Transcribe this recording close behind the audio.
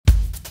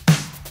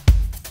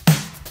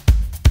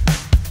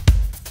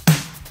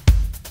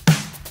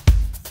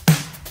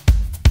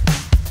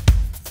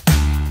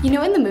You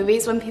know, in the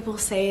movies when people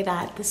say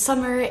that the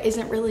summer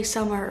isn't really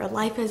summer or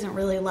life isn't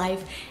really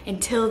life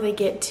until they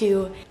get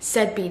to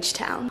said beach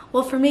town.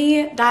 Well, for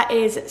me, that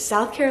is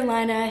South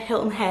Carolina,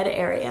 Hilton Head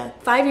area.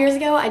 5 years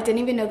ago, I didn't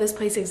even know this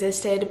place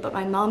existed, but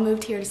my mom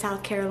moved here to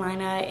South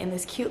Carolina in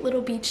this cute little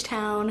beach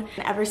town.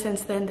 And ever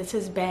since then, this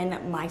has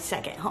been my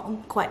second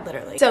home, quite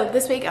literally. So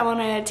this week, I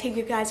wanna take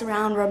you guys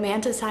around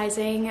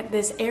romanticizing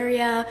this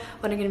area,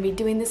 what I'm gonna be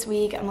doing this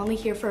week. I'm only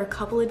here for a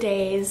couple of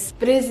days,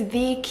 but it is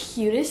the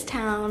cutest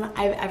town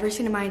I've ever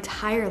seen in my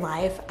entire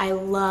life. I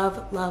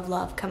love, love,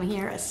 love coming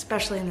here,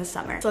 especially in the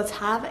summer. So let's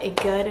have a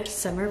good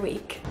summer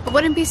week. I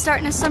wouldn't be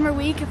starting a summer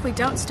week if we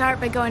don't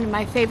start by going to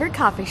my favorite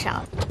coffee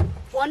shop.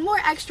 One more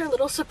extra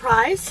little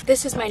surprise.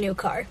 This is my new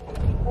car.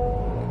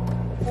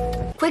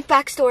 Quick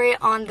backstory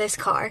on this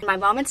car. My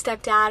mom and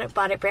stepdad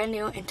bought it brand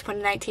new in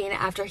 2019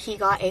 after he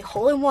got a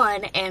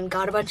hole-in-one and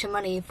got a bunch of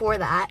money for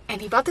that,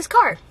 and he bought this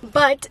car.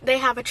 But they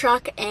have a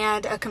truck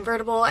and a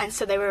convertible, and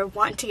so they were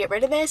wanting to get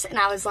rid of this, and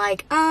I was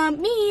like,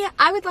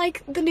 I would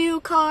like the new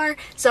car.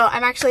 So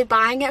I'm actually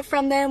buying it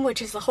from them,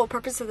 which is the whole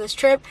purpose of this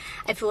trip.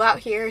 I flew out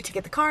here to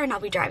get the car and I'll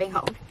be driving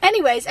home.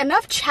 Anyways,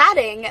 enough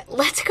chatting.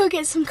 Let's go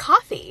get some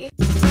coffee.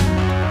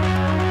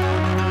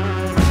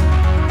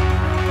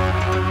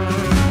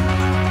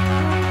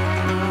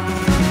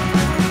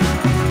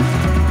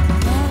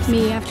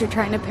 Me after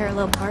trying to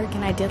parallel park,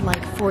 and I did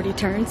like 40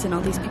 turns and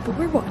all these people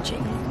were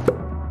watching.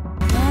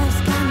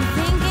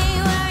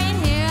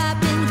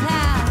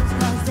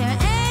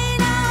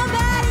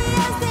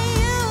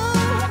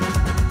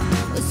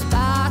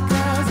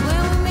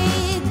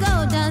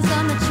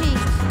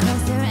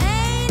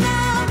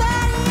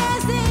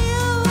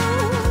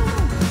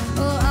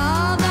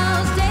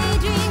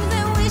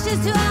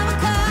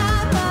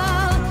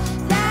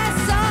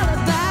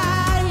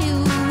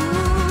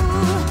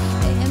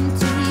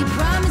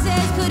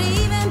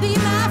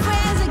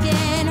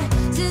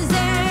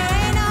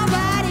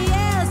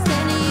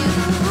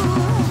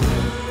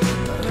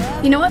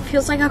 You know what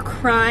feels like a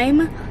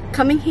crime?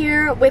 Coming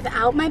here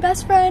without my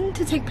best friend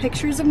to take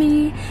pictures of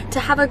me, to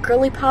have a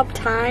girly pop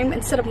time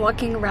instead of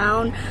walking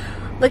around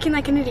looking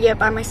like an idiot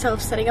by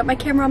myself, setting up my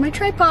camera on my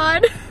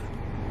tripod.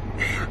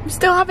 I'm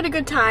still having a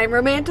good time,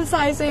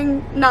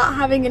 romanticizing not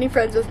having any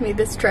friends with me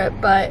this trip,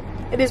 but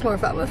it is more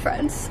fun with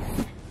friends.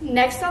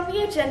 Next on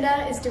the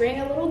agenda is doing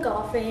a little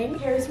golfing.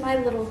 Here's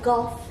my little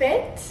golf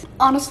fit.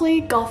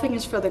 Honestly, golfing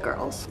is for the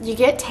girls. You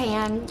get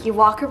tan, you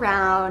walk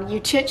around,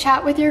 you chit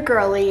chat with your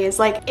girlies.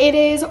 Like, it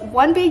is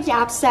one big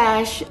yap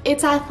sesh.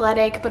 It's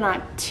athletic, but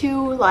not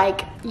too,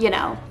 like, you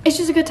know. It's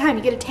just a good time.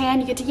 You get a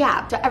tan, you get to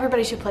yap. So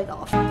everybody should play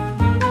golf. I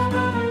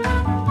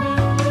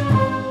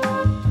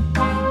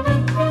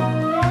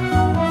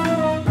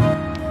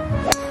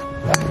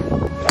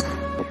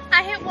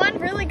hit one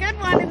really good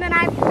one, and then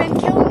I've been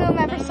killing them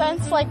ever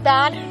since, like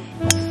that.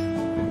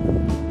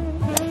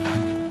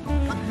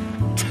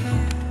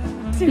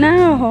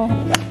 No.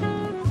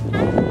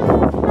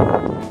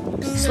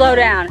 Slow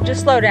down,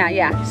 just slow down,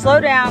 yeah. Slow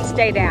down,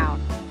 stay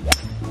down.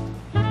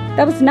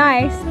 That was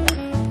nice.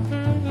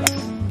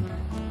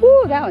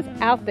 Woo, that was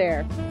out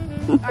there.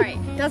 All right,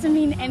 doesn't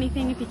mean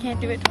anything if you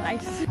can't do it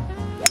twice.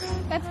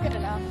 That's good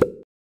enough.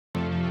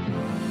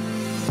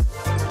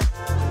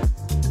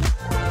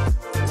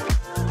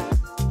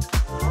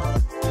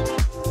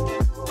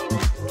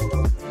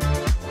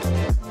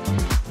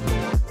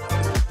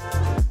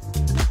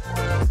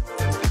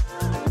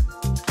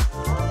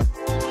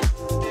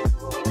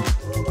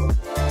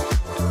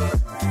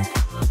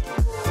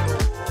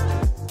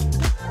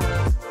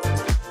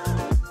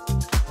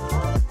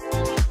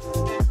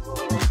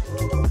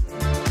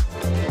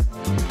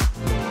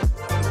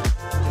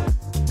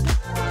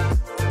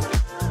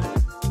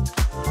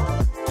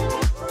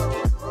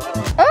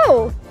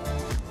 Oh,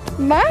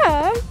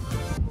 Mom,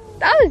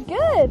 that was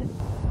good.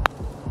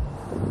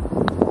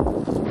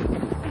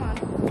 Come on.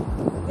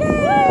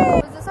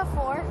 Yay! Was this a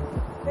 4?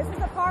 This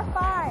is a par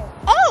 5.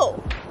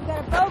 Oh! You got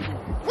a bogey.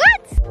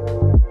 What?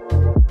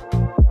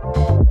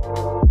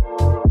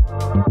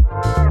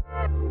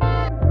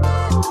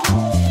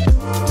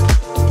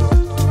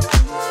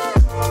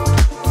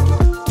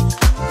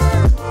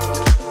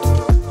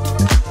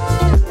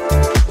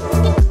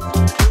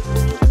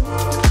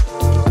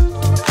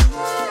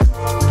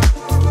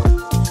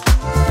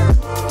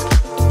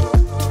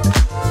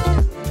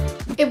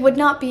 It would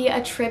not be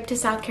a trip to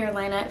South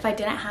Carolina if I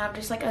didn't have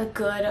just like a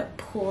good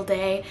pool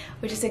day,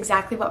 which is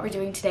exactly what we're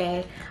doing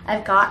today.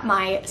 I've got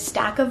my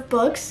stack of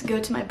books.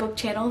 Go to my book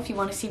channel if you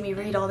want to see me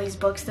read all these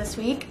books this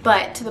week.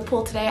 But to the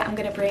pool today, I'm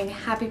gonna bring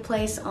Happy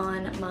Place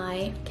on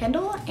my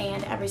Kindle,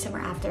 and Every Summer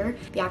After,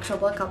 the actual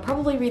book. I'll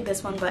probably read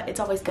this one, but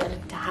it's always good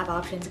to have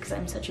options because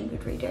I'm such a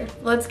mood reader.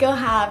 Let's go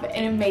have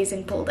an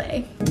amazing pool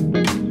day.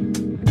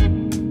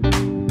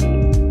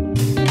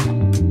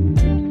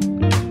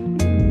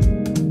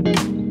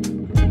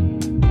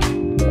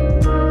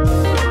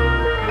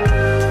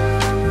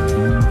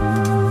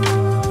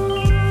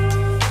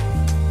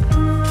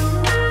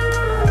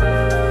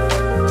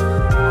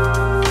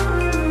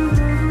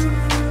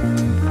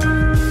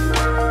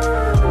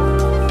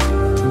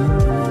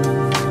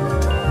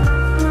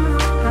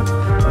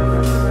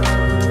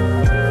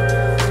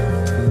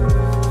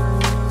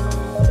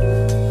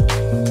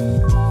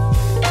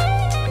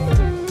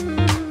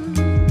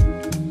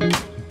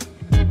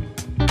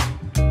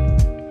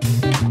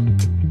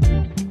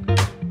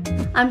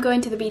 I'm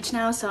going to the beach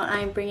now, so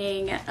I'm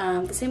bringing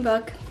the same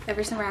book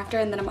every summer after,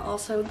 and then I'm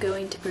also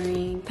going to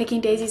bring Picking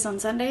Daisies on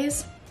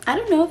Sundays. I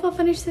don't know if I'll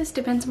finish this,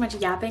 depends how much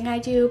yapping I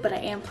do, but I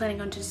am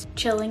planning on just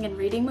chilling and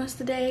reading most of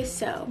the day,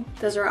 so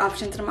those are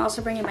options. And I'm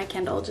also bringing my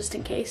Kindle just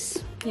in case.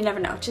 You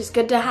never know, it's just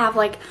good to have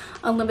like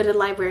unlimited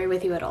library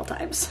with you at all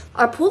times.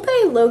 Our pool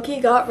day low-key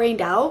got rained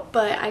out,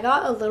 but I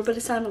got a little bit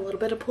of sun, a little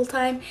bit of pool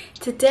time.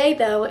 Today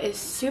though is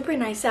super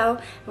nice out,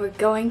 and we're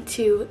going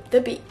to the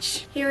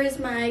beach. Here is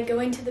my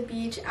going to the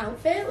beach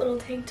outfit, little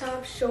tank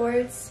top,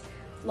 shorts,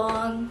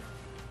 long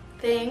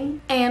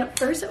thing. And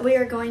first we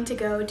are going to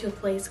go to a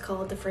place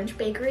called the French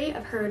Bakery.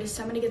 I've heard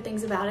so many good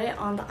things about it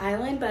on the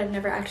island, but I've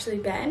never actually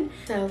been.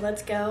 So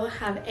let's go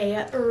have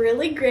a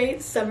really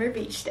great summer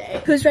beach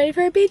day. Who's ready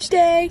for a beach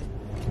day?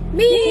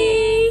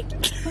 Me!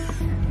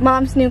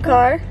 Mom's new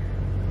car.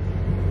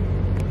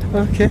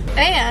 Okay.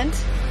 And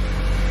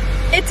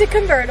it's a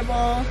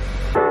convertible.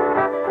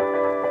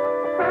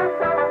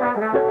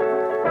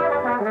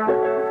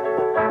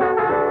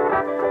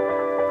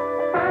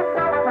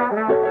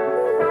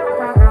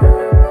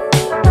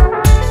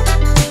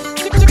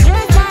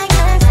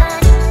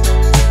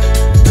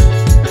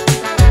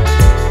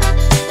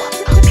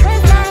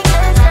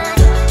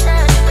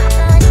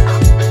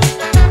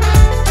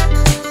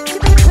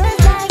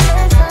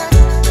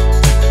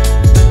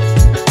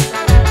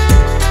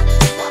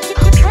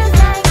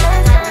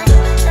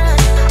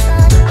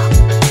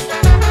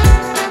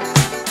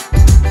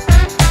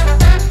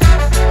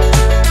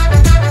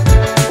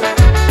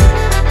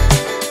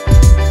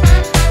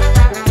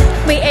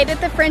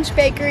 French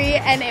bakery,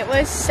 and it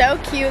was so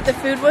cute. The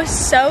food was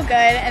so good,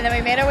 and then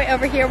we made our way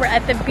over here. We're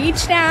at the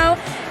beach now.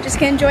 Just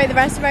gonna enjoy the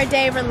rest of our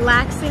day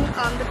relaxing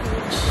on the beach.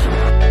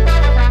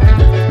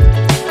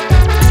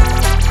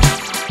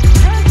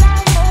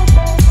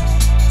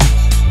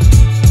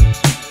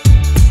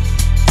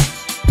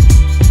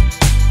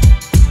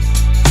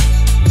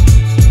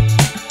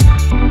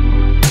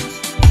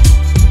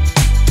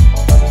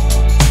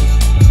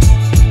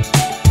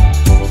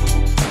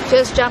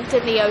 Just jumped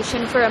in the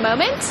ocean for a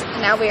moment.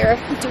 Now we're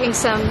doing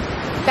some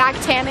back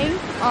tanning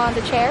on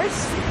the chairs.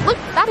 Look,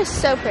 that is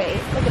so pretty.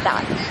 Look at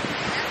that.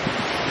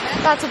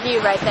 That's a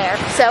view right there.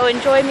 So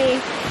enjoy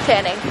me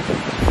tanning.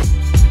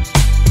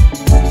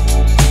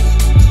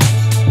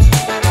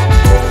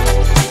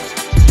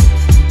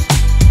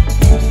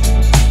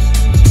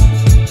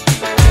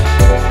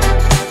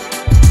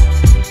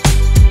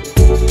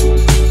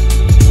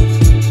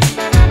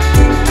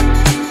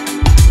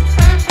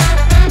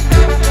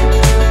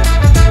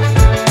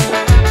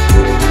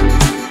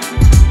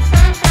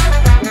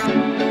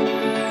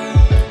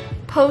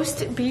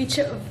 Post-beach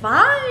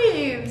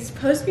vibes.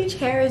 Post-beach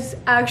hair is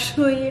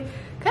actually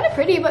kind of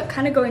pretty, but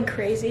kind of going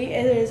crazy.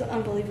 It is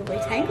unbelievably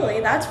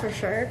tangly, that's for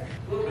sure.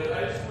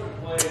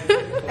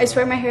 I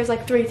swear my hair is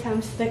like 3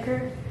 times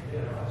thicker.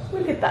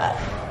 Look at that.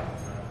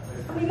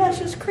 I mean, that's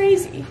just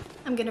crazy.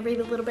 I'm gonna read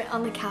a little bit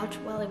on the couch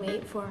while I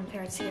wait for my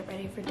parents to get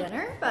ready for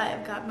dinner, but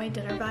I've got my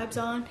dinner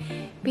vibes on.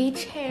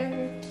 Beach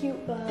hair,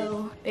 cute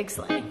bow, big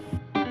slay.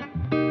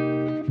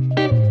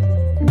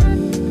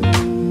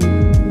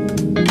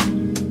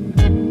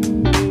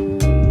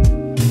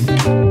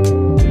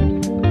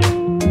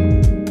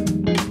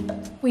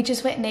 We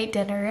just went and ate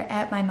dinner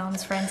at my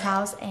mom's friend's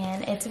house,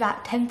 and it's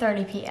about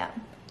 10:30 p.m.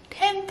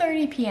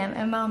 10:30 p.m.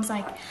 and Mom's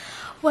like,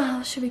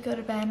 well, should we go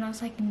to bed? And I was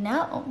like,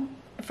 no.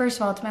 First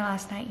of all, it's my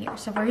last night here,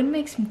 so we're gonna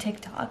make some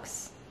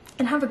TikToks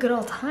and have a good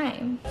old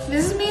time.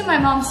 This is me and my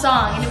mom's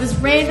song, and it was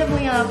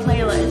randomly on a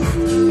playlist.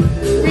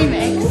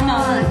 Remix.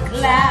 On a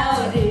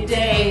cloudy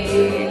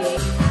day.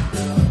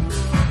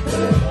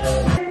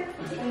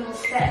 And we'll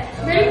stay.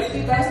 Ready?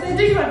 You guys stay.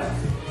 Do one.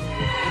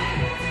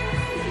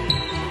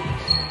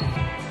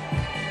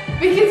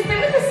 We can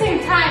spin at the same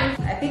time.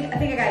 I think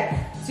I got it.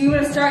 So you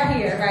want to start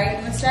here, right?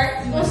 You want to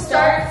start? We'll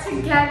start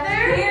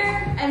together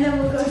here, and then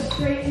we'll go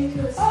straight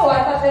into a spin. Oh,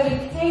 I thought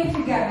they came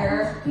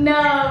together.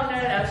 No.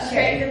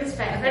 Straight into the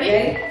spin.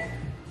 Ready?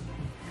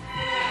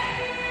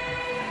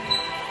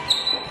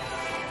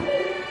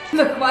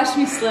 Look, watch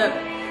me slip.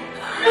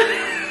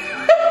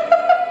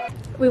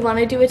 We want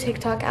to do a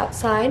TikTok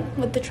outside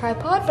with the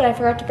tripod, but I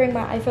forgot to bring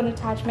my iPhone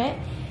attachment.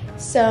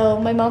 So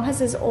my mom has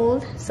this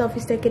old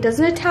selfie stick. It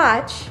doesn't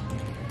attach,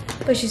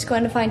 but she's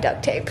going to find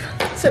duct tape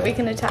so we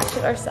can attach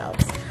it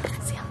ourselves.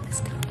 Let's see how this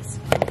goes.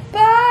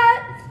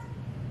 But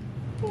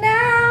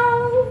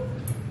now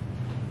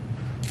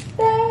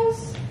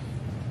there's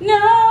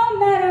No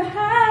matter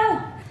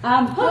how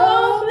I'm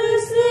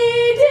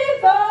hopelessly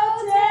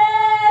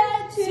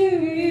devoted to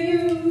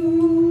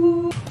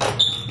you.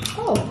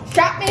 Oh,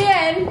 strap me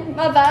in,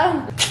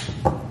 mother.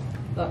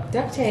 look,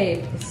 duct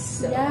tape is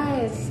so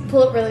Yes,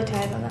 pull it really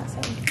tight on that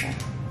side. Okay.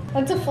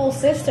 That's a full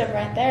system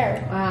right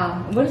there.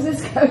 Wow, what does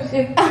this go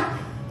to?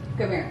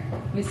 Come here,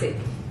 let me see.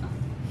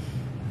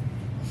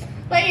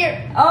 My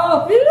ear.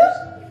 Oh, We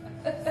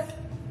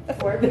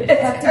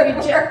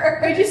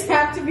just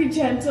have to be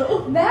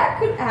gentle. that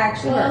could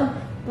actually Well,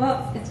 hurt.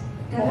 Well, it's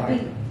gotta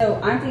be. So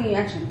I'm thinking you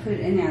actually put it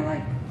in there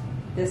like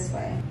this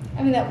way.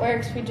 I mean, that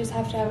works. We just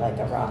have to have like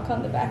a rock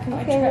on the back of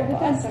my Okay, well, we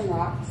tripod. got some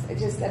rocks. I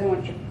don't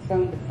want your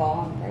phone to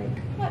fall and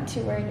break. I'm not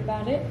too worried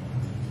about it.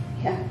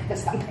 Yeah,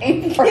 because I'm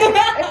paying for it.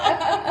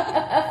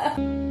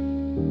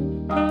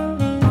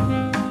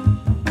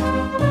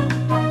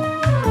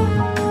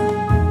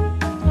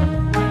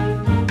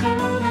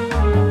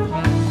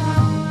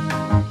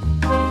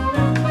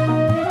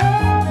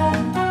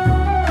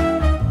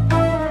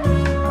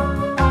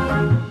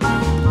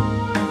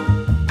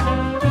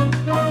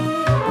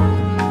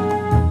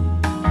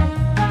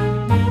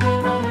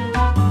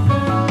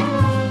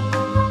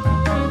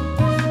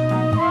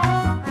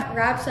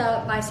 Wraps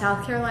up my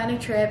South Carolina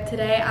trip.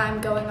 Today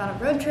I'm going on a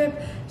road trip,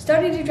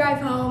 starting to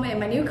drive home in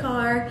my new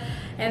car,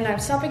 and I'm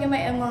stopping at my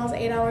in-laws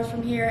 8 hours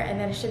from here, and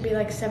then it should be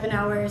like 7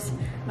 hours.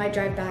 Might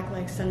drive back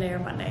like Sunday or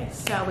Monday.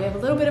 So we have a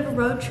little bit of a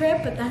road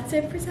trip, but that's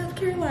it for South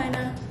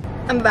Carolina.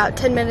 I'm about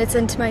 10 minutes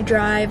into my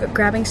drive,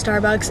 grabbing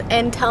Starbucks,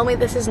 and tell me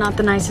this is not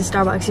the nicest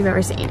Starbucks you've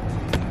ever seen.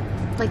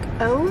 Like,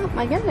 oh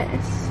my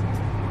goodness.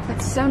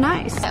 That's so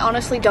nice. I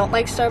honestly don't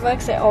like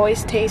Starbucks. It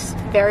always tastes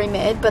very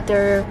mid, but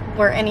there's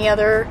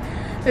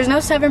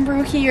no 7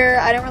 Brew here.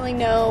 I don't really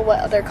know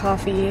what other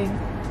coffee.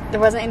 There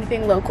wasn't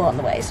anything local on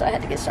the way, so I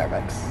had to get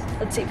Starbucks.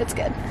 Let's see if it's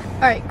good.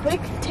 All right, quick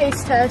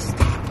taste test,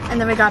 and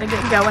then we gotta get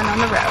going on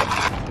the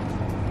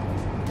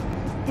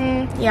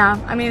road. Yeah,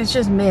 I mean, it's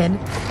just mid.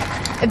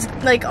 It's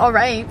like all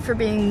right for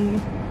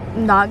being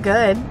not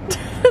good.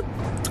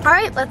 All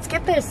right, let's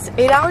get this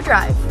 8-hour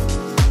drive.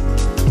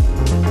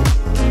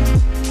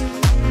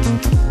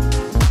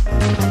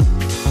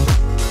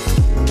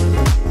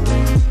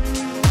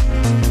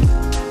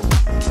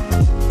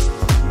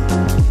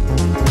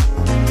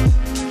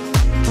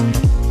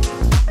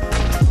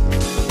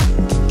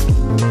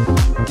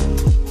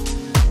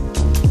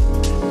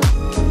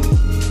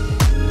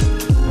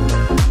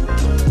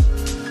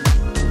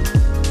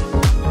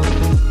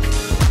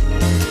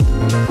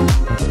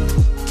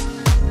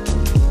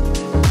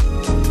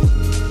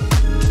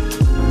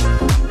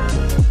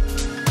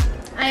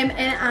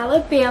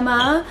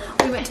 Alabama.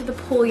 We went to the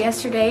pool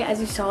yesterday, as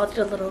you saw. Did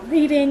a little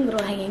reading,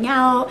 little hanging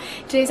out.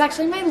 Today's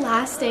actually my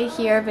last day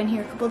here. I've been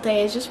here a couple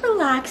days just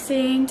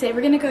relaxing. Today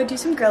we're gonna go do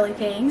some girly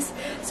things.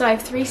 So I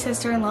have 3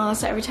 sister-in-laws,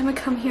 so every time I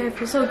come here I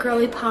feel so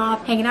girly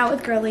pop, hanging out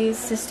with girlies,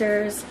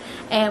 sisters,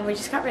 and we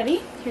just got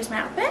ready. Here's my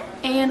outfit,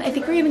 and I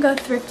think we're gonna go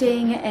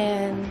thrifting,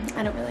 and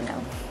I don't really know,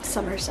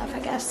 summer stuff, I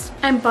guess.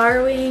 I'm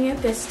borrowing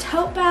this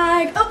tote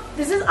bag. Oh,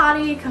 this is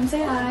Audie. Come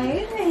say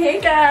hi. Hey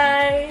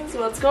guys,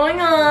 what's going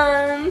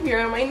on? Here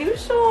are my new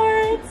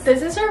shorts.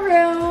 This is her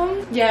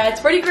room. Yeah, it's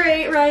pretty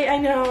great, right? I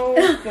know.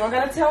 You don't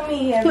gotta tell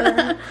me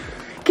ever.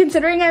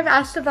 Considering I've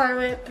asked to borrow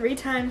it 3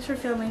 times for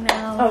filming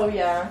now. Oh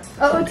yeah.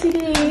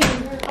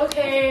 OOTD.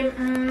 Okay,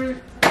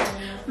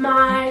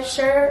 my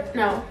shirt,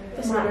 no,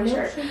 it's not my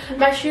shirt.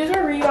 My shoes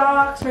are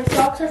Reeboks, my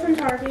socks are from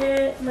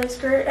Target, my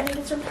skirt, I think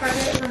it's from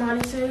Target,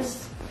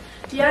 Romanticizing.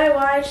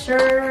 DIY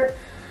shirt,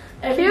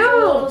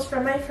 Jewels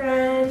from my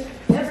friend,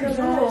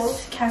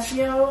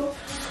 Casio,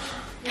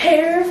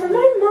 hair from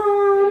my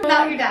mom.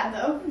 Not your dad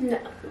though. No,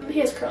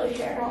 he has curly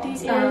hair.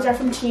 These earrings are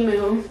from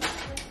Temu.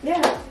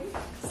 Yeah.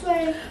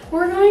 Slay.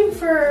 We're going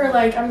for,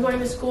 like, I'm going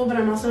to school, but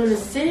I'm also in the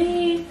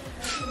city.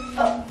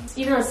 Oh,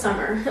 even though it's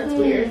summer. That's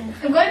weird.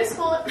 I'm going to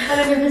school, but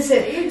I'm in the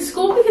city.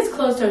 School because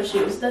closed-toed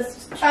shoes.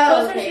 That's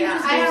closed-toed shoes.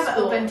 Yeah. I have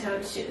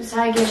open-toed shoes.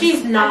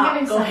 She's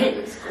not going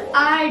to school.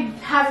 I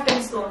haven't been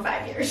to school in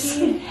 5 years.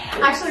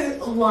 Actually,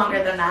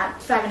 longer than that.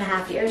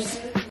 5.5 years.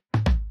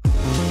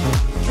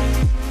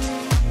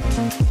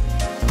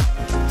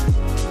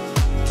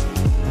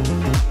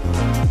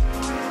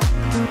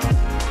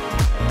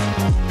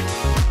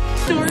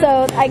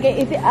 So I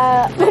get,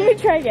 let me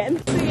try again.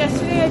 So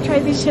yesterday I tried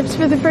these chips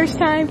for the first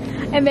time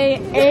and they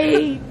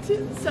ate.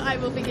 So I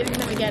will be getting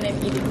them again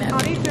and eating them.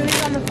 Audie's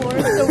really on the floor,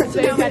 so it's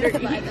way better to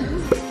eat.